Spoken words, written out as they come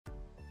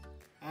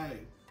Hi,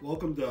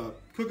 welcome to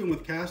Cooking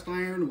with Cast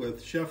Iron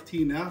with Chef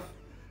T. Neff.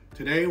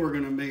 Today we're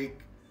going to make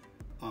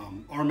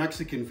our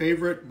Mexican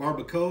favorite,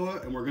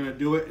 barbacoa, and we're going to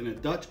do it in a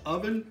Dutch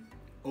oven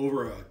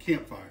over a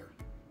campfire.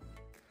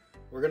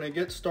 We're going to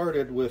get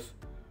started with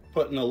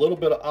putting a little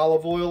bit of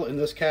olive oil in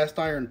this cast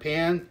iron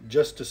pan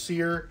just to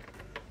sear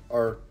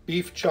our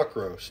beef chuck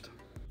roast.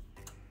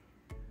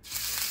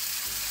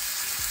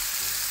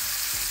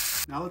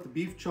 Now that the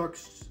beef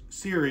chuck's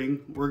searing,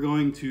 we're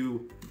going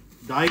to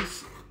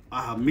dice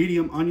a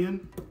medium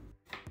onion.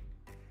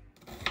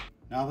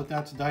 Now that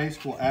that's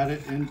diced, we'll add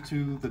it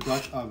into the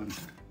Dutch oven.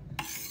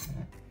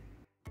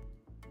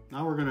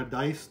 Now we're going to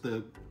dice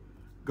the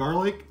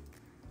garlic,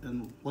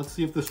 and let's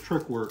see if this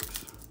trick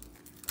works.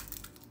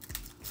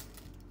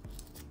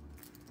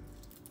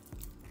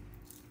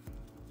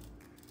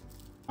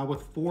 Now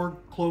with 4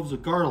 cloves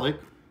of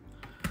garlic,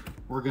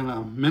 we're going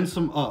to mince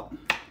them up.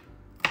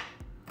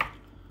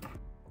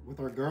 With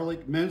our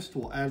garlic minced,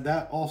 we'll add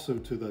that also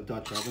to the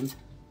Dutch oven.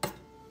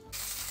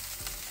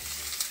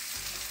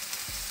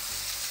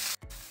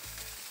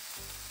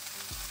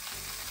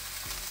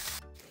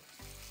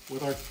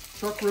 With our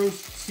chuck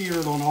roast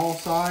seared on all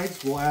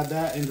sides, we'll add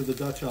that into the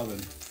Dutch oven.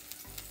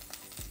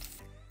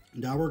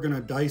 Now we're going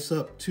to dice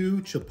up 2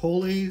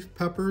 chipotle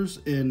peppers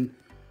in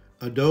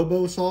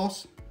adobo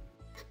sauce.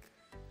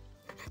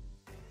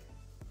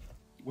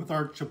 With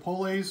our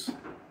chipotles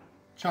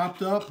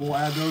chopped up, we'll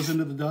add those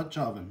into the Dutch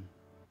oven.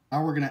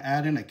 Now we're going to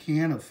add in a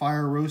can of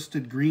fire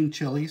roasted green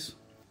chilies.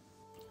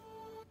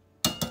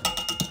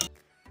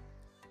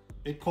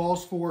 It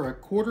calls for a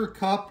 1/4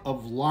 cup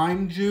of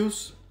lime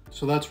juice.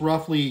 So that's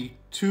roughly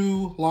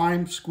 2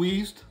 limes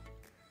squeezed.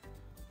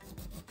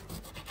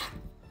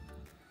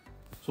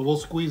 So we'll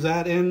squeeze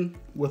that in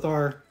with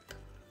our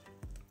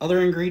other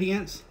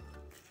ingredients.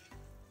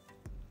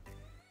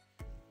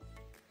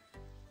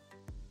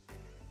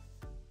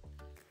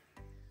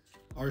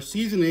 Our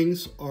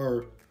seasonings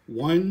are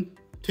 1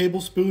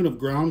 tablespoon of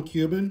ground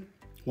cumin,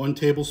 1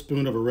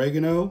 tablespoon of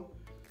oregano,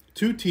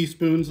 2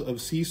 teaspoons of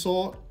sea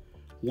salt,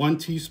 1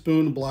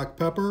 teaspoon black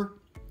pepper,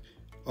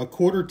 a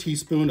 1/4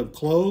 teaspoon of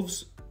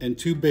cloves, and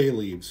 2 bay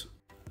leaves.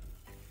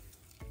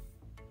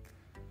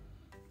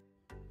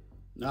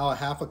 Now a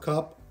 1/2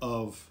 cup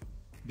of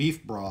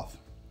beef broth.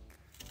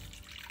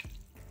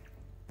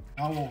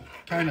 Now we'll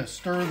kind of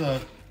stir the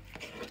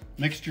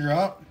mixture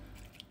up.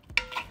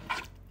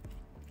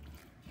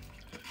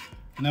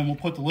 And then we'll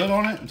put the lid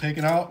on it and take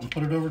it out and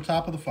put it over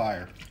top of the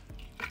fire.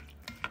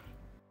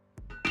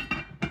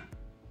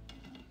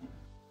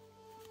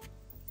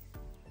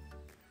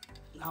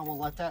 Now we'll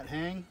let that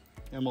hang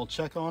and we'll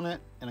check on it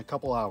in a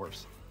couple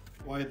hours.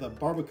 While the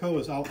barbacoa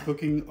is out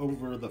cooking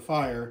over the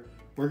fire,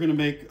 we're going to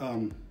make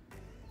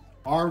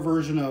our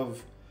version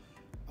of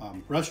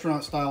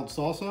restaurant styled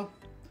salsa.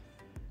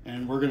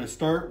 And we're going to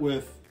start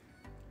with,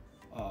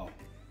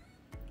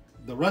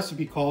 the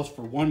recipe calls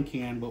for 1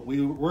 can, but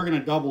we're going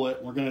to double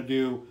it. We're going to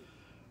do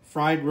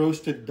fried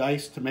roasted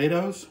diced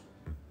tomatoes,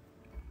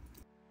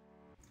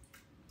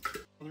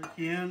 another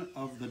can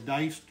of the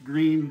diced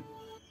green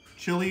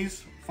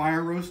chilies,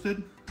 fire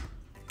roasted,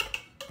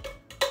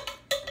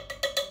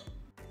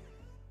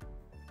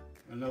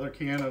 another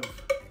can of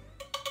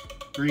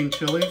green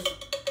chilies,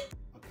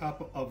 a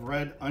cup of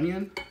red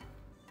onion,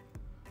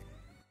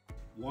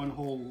 1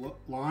 whole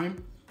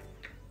lime,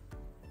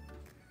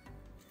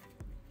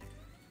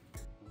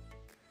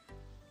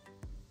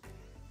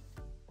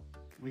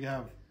 we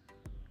have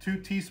 2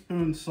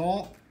 teaspoons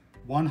salt,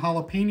 1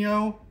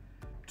 jalapeno,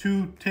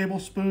 2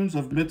 tablespoons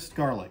of minced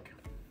garlic,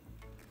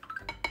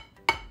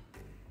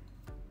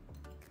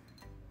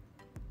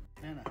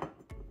 and a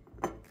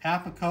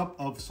 1/2 cup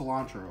of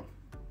cilantro.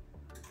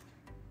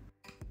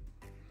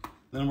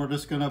 Then we're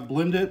just gonna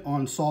blend it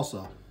on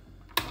salsa.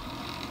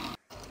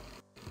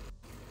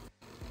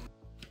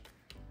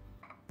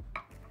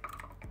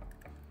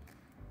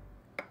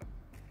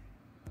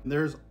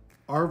 There's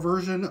our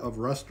version of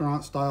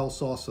restaurant style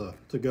salsa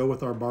to go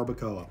with our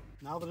barbacoa.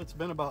 Now that it's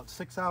been about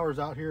 6 hours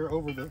out here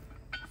over the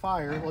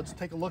fire, let's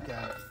take a look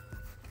at it.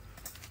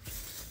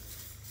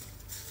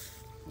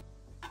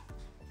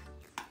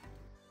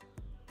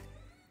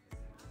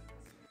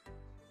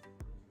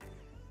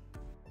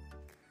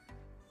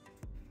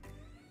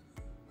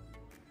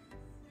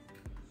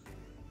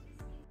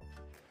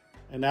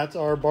 And that's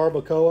our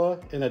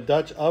barbacoa in a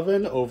Dutch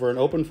oven over an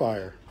open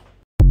fire.